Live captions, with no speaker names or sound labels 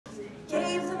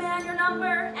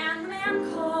number and the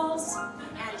man calls,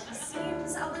 and he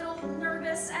seems a little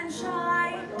nervous and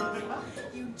shy.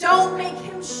 You don't make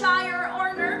him shyer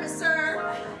or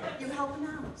nervouser. You help him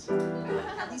out.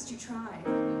 At least you try.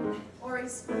 Or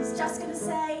he's just gonna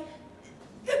say,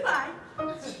 goodbye,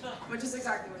 which is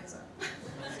exactly what he said.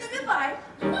 Goodbye.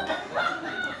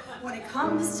 When it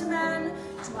comes to men,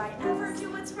 do I ever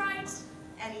do what's right?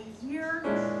 Any year,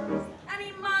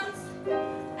 any month,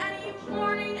 any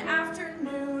morning,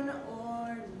 afternoon,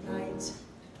 or night.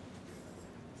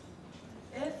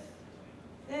 If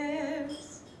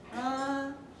there's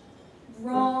a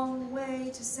wrong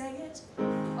way to say it,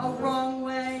 a wrong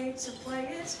way to play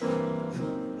it,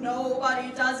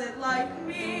 nobody does it like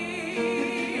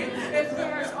me. If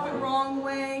there's a wrong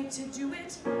way to do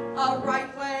it, a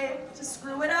right way to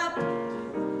screw it up,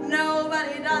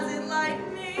 nobody does it like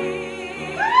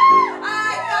me.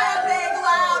 I've got a big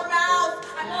loud mouth,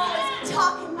 I'm always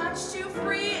talking much too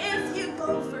free. If you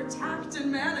go for tact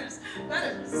and manners,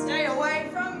 better stay away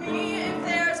from me. If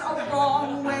there's a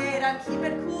wrong way to keep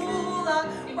it cool, a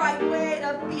right way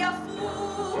to be a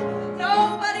fool,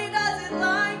 nobody does it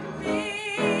like me.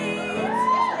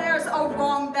 If there's a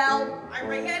wrong bell, I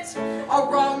ring it, a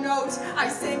wrong note, I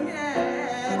sing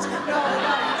it,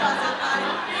 nobody does it like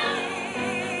me.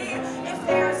 If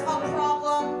there's a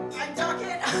problem, I duck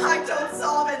it, I don't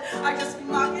solve it, I just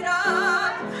muck it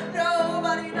up, nobody